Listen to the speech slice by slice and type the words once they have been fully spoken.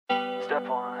Step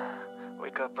 1,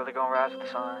 wake up early, gonna rise with the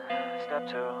sun. Step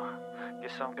 2,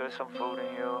 get some good, some food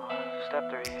in you. Step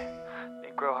 3,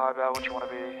 think real hard about what you wanna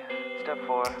be. Step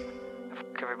 4,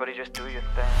 everybody just do your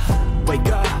thing. Wake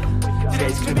up,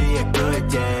 today's gonna be a good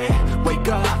day. Wake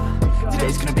up,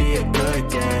 today's gonna be a good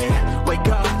day. Wake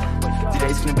up,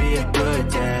 today's gonna be a good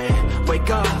day. Wake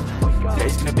up,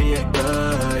 today's gonna be a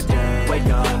good day. Wake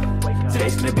up,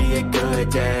 today's gonna be a good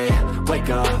day. Wake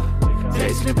up,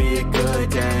 today's gonna be a good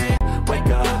day. Wake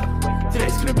up,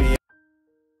 today's gonna be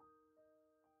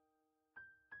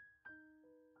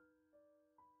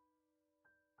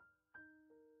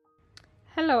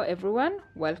Hello everyone,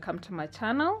 welcome to my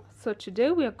channel. So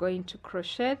today we are going to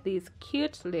crochet these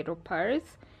cute little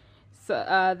purse.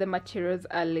 So the materials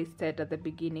are listed at the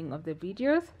beginning of the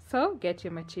videos, so get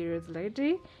your materials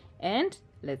ready and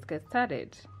let's get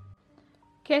started.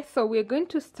 Okay, so we're going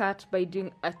to start by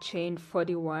doing a chain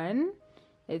 41.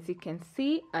 As you can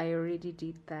see, I already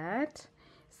did that.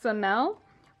 So now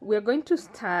we're going to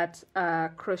start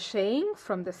crocheting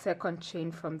from the second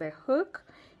chain from the hook,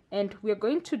 and we're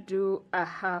going to do a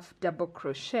half double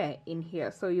crochet in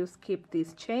here. So you skip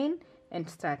this chain and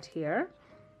start here.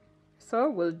 So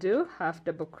we'll do half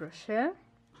double crochet,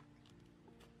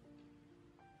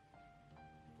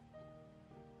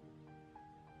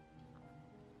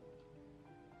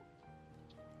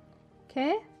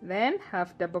 okay, then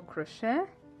half double crochet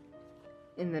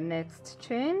in the next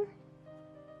chain,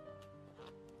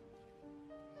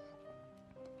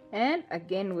 and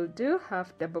again we'll do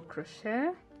half double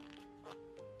crochet,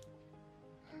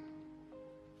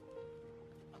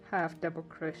 half double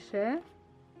crochet.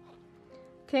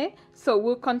 Okay, so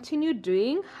we'll continue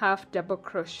doing half double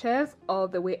crochets all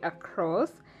the way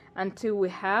across until we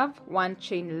have one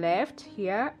chain left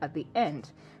here at the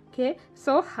end. Okay,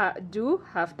 so do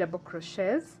half double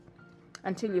crochets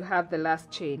until you have the last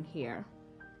chain here.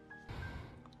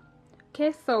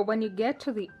 Okay, so when you get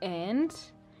to the end,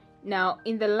 now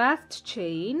in the last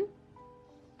chain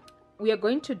we are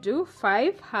going to do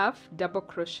 5 half double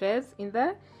crochets in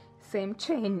the same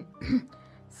chain.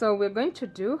 So we're going to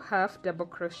do half double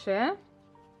crochet,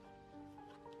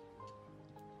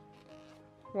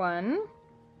 1,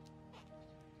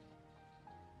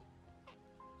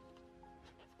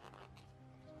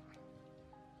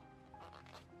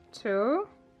 2,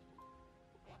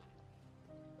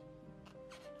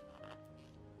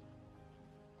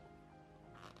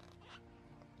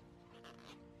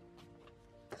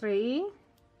 3,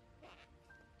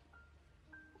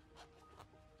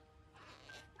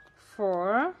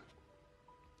 4,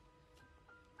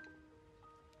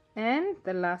 and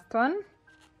the last one,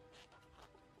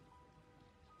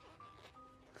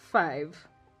 5.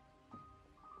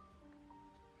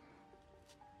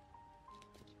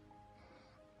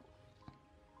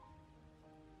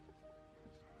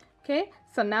 Okay,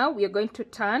 so now we are going to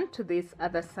turn to this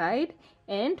other side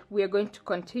and we are going to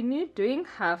continue doing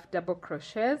half double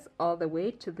crochets all the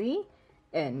way to the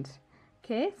end.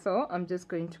 Okay, so I'm just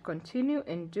going to continue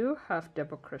and do half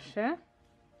double crochet.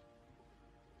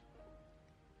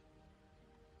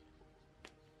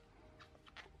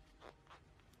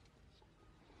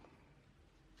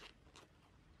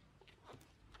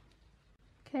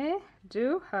 Okay,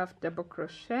 do half double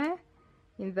crochet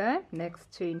in the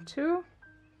next chain 2.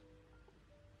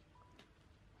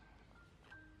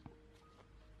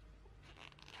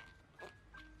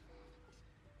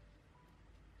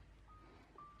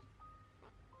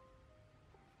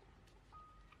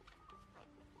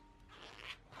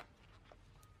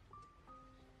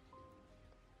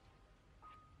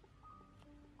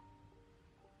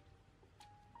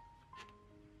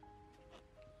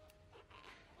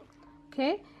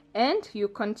 Okay, and you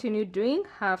continue doing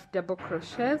half double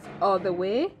crochets all the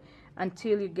way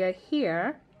until you get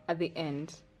here at the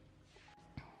end.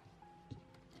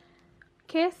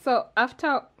 Okay, so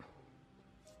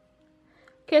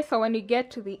when you get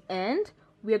to the end,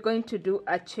 we are going to do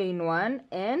a chain 1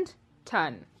 and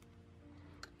turn.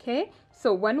 Okay,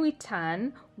 so when we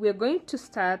turn, we are going to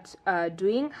start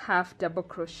doing half double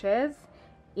crochets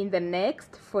in the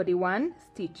next 41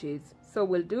 stitches. So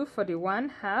we'll do 41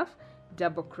 half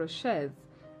double crochets.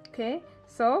 Okay,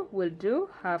 so we'll do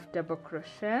half double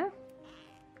crochet,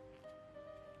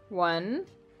 1,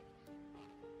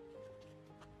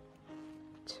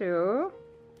 2,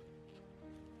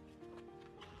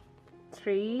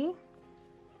 3,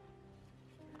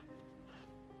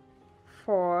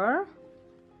 4,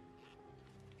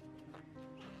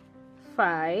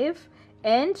 5,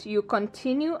 and you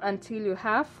continue until you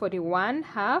have 41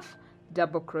 half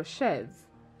double crochets.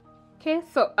 Okay,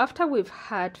 so after we've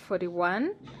had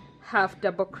 41 half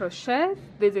double crochet,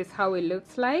 this is how it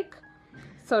looks like.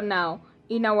 So now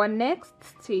in our next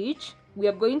stitch we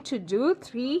are going to do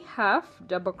 3 half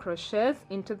double crochets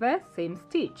into the same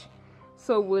stitch.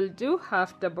 So we'll do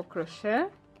half double crochet,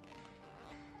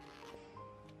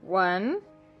 1,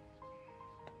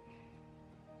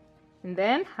 and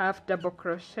then half double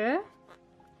crochet,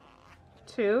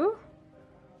 2,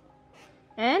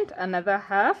 and another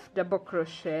half double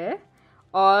crochet,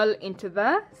 all into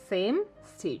the same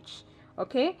stitch.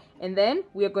 Okay, and then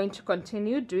we are going to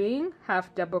continue doing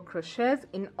half double crochets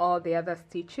in all the other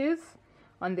stitches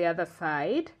on the other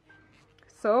side.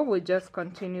 So we'll just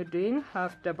continue doing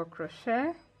half double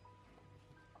crochet,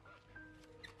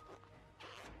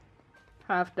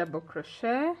 half double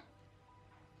crochet,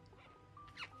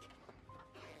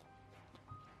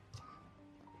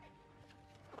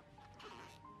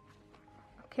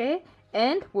 okay,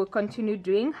 and we'll continue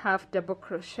doing half double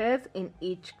crochets in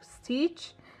each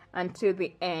stitch until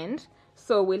the end.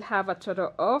 So we'll have a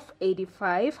total of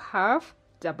 85 half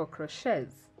double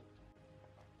crochets.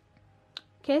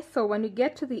 Okay, so when we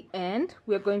get to the end,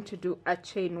 we're going to do a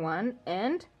chain 1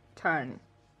 and turn.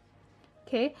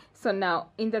 Okay, so now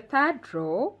in the third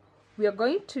row, we are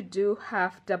going to do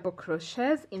half double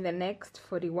crochets in the next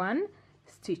 41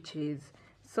 stitches.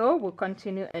 So we'll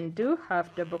continue and do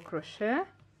half double crochet,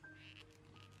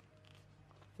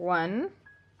 1,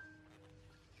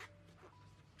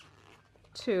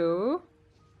 2,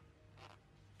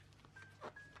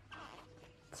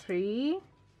 3,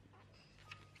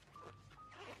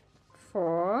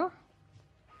 4,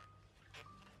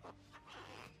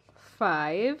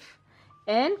 5,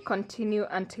 and continue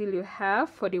until you have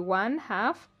 41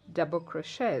 half double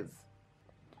crochets.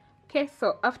 Okay,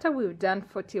 so after we've done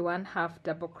 41 half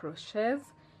double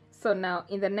crochets, so now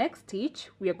in the next stitch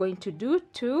we are going to do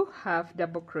 2 half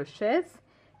double crochets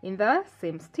in the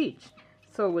same stitch.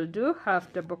 So we'll do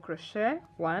half double crochet,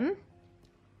 1,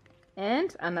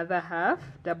 and another half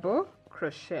double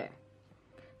crochet.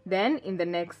 Then in the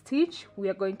next stitch we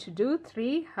are going to do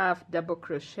 3 half double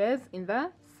crochets in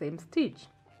the same stitch.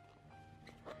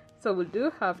 So we'll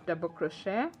do half double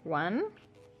crochet, 1,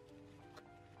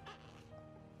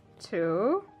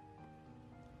 2,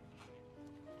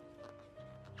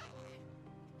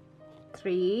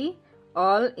 3,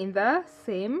 all in the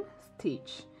same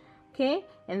stitch. Okay,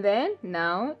 and then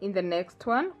now in the next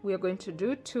one we are going to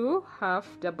do 2 half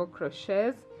double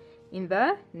crochets in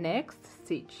the next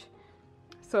stitch.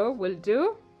 So we'll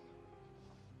do,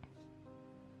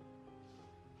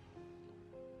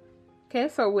 okay,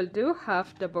 so we'll do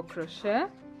half double crochet,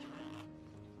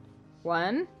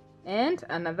 1, and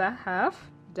another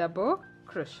half double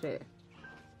crochet.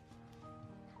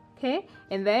 Okay,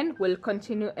 and then we'll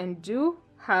continue and do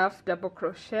half double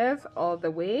crochets all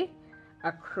the way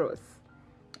across.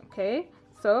 Okay,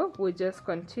 so we'll just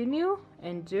continue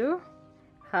and do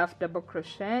half double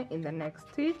crochet in the next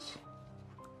stitch,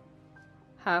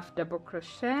 half double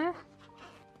crochet,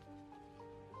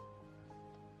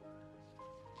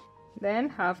 then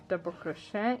half double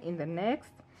crochet in the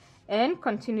next, and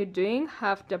continue doing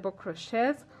half double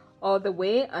crochets all the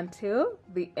way until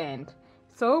the end.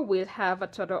 So we'll have a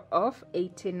total of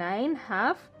 89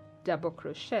 half double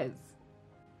crochets.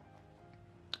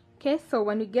 Okay, so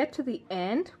when we get to the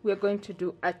end, we're going to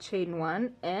do a chain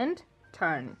 1 and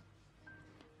turn.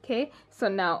 Okay, so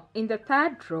now in the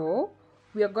third row,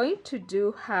 we are going to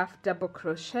do half double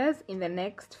crochets in the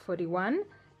next 41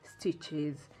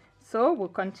 stitches. So we'll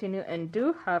continue and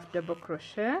do half double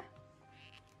crochet,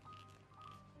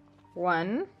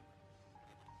 1,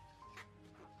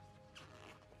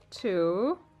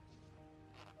 2,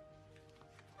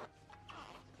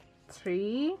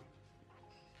 3,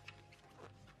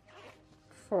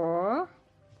 4,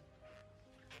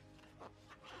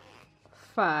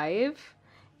 5,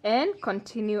 and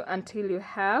continue until you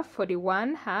have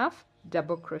 41 half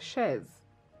double crochets.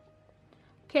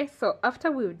 Okay, so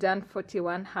after we've done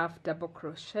 41 half double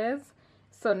crochets,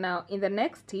 so now in the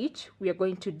next stitch we are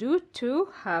going to do 2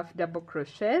 half double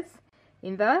crochets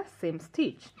in the same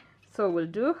stitch. So we'll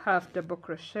do half double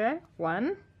crochet,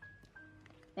 1,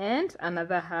 and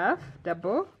another half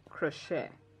double crochet.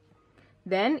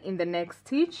 Then in the next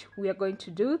stitch we are going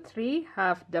to do 3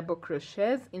 half double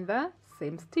crochets in the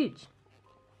same stitch.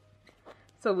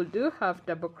 So we'll do half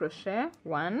double crochet,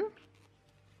 1,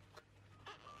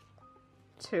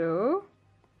 2,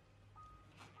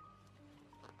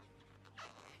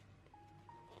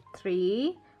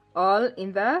 3, all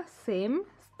in the same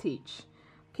stitch.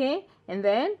 Okay, and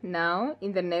then now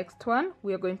in the next one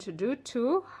we are going to do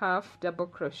 2 half double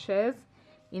crochets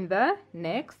in the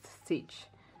next stitch.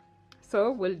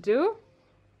 So we'll do,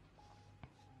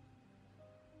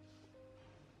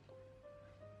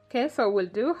 Okay, so we'll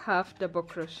do half double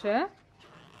crochet,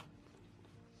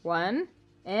 one,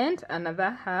 and another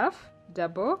half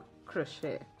double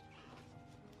crochet.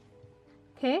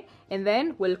 Okay, and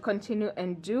then we'll continue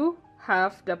and do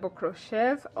half double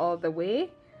crochets all the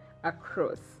way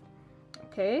across.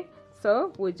 Okay,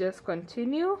 so we'll just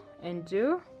continue and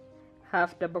do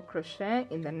half double crochet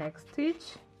in the next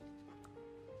stitch,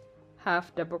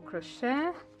 half double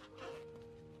crochet,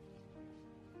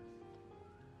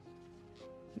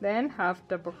 then half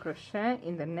double crochet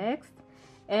in the next,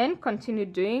 and continue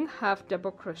doing half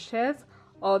double crochets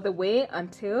all the way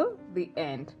until the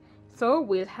end. So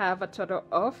we'll have a total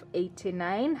of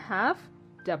 89 half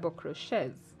double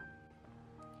crochets.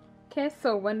 Okay,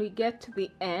 so when we get to the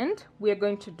end, we're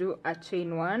going to do a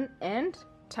chain 1 and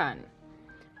turn.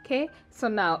 Okay, so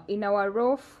now in our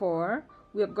row 4,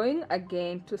 we're going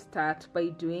again to start by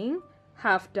doing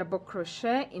half double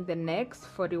crochet in the next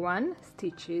 41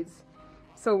 stitches.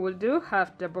 So we'll do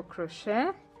half double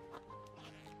crochet,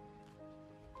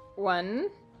 1,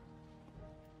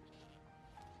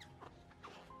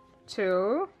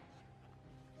 2,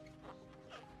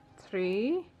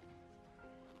 3,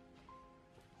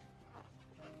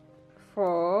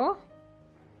 4,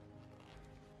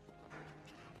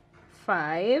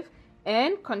 5,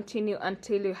 and continue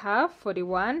until you have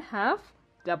 41 half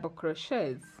double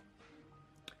crochets.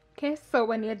 Okay, so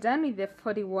when you're done with the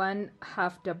 41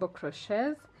 half double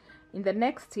crochets, in the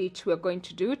next stitch we're going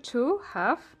to do 2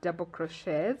 half double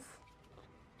crochets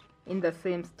in the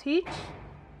same stitch,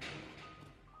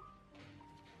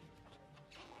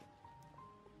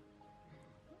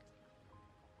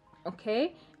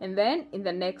 okay, and then in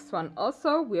the next one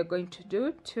also we are going to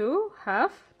do 2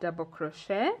 half double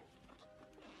crochet,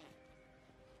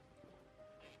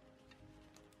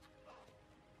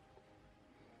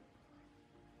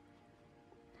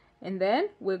 and then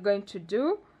we're going to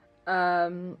do half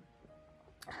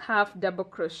double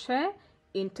crochet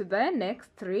into the next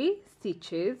 3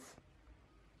 stitches.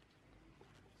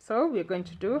 So we're going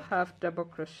to do half double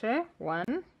crochet,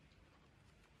 1,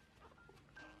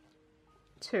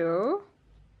 2,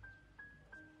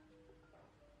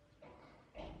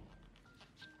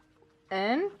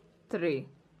 and 3.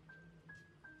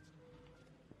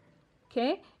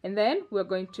 Okay, and then we're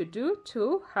going to do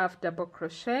 2 half double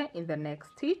crochet in the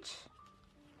next stitch.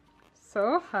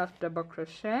 So half double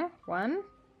crochet, 1,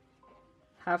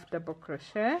 half double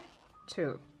crochet,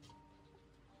 2.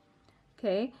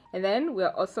 Okay, and then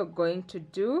we're also going to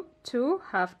do 2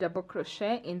 half double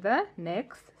crochet in the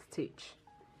next stitch.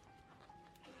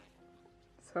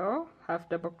 So half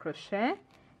double crochet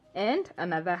and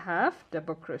another half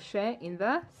double crochet in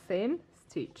the same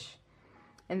stitch,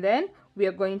 and then we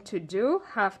are going to do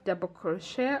half double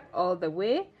crochet all the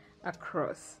way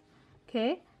across.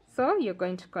 Okay, so you're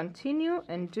going to continue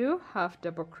and do half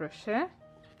double crochet,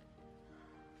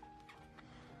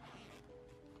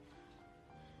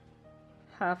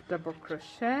 half double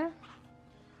crochet,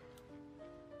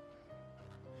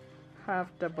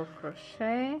 half double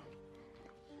crochet,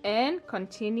 and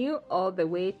continue all the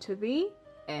way to the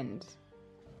end.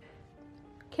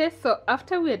 Okay, so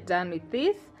after we're done with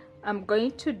this, I'm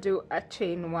going to do a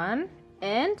chain 1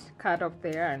 and cut off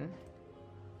the yarn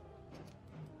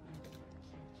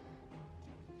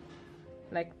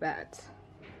like that.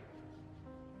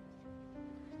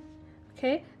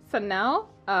 Okay, so now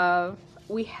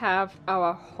we have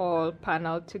our whole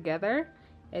panel together,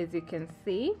 as you can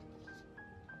see.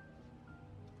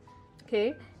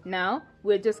 Okay, now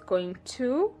we're just going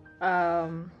to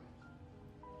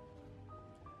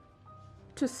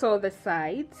sew the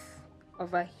sides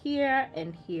over here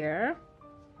and here,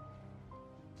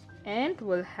 and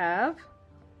we'll have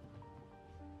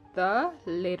the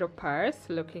little parts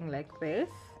looking like this,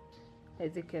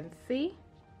 as you can see.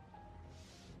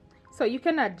 So you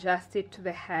can adjust it to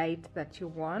the height that you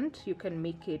want. You can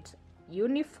make it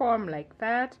uniform like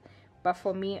that, but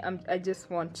for me I just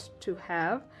want to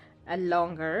have a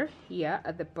longer here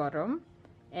at the bottom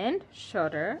and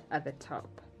shorter at the top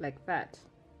like that,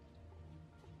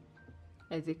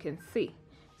 as you can see.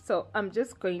 So I'm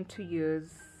just going to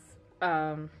use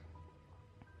to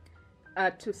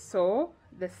sew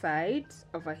the sides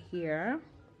over here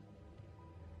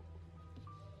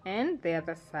and the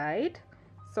other side.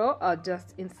 So I'll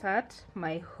just insert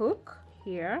my hook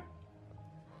here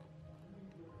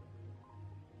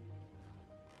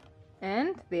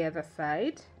and the other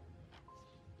side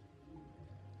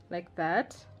like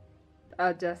that.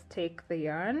 I'll just take the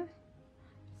yarn.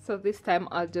 So this time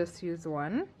I'll just use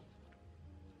 1.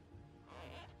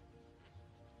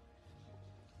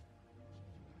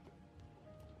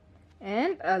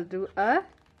 And I'll do a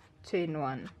chain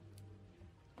 1.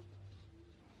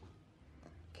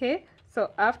 Okay,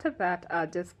 so after that I'll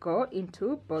just go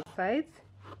into both sides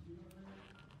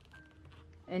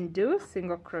and do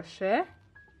single crochet,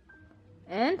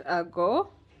 and I'll go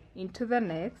into the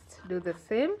next, do the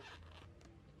same,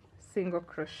 single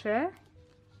crochet,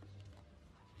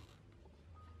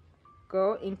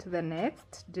 go into the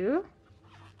next, do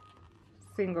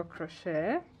single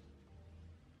crochet,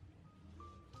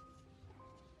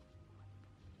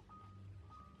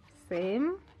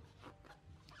 same,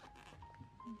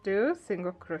 do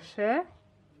single crochet.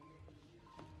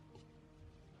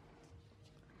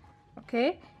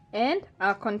 Okay, and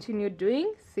I'll continue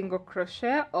doing single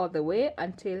crochet all the way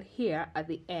until here at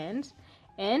the end,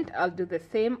 and I'll do the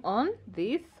same on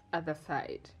this other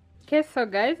side. Okay, so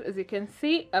guys, as you can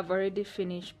see, I've already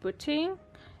finished putting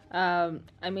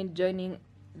joining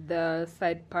the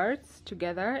side parts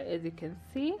together, as you can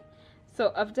see.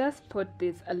 So I've just put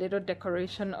a little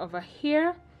decoration over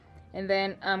here, and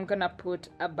then I'm gonna put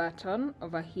a button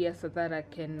over here so that I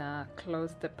can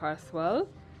close the parcel.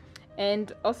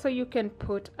 And also you can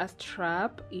put a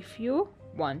strap if you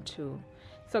want to.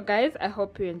 So guys, I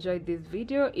hope you enjoyed this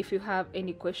video. If you have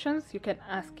any questions, you can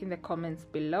ask in the comments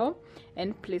below,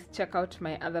 and please check out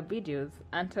my other videos.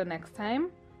 Until next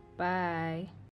time, bye.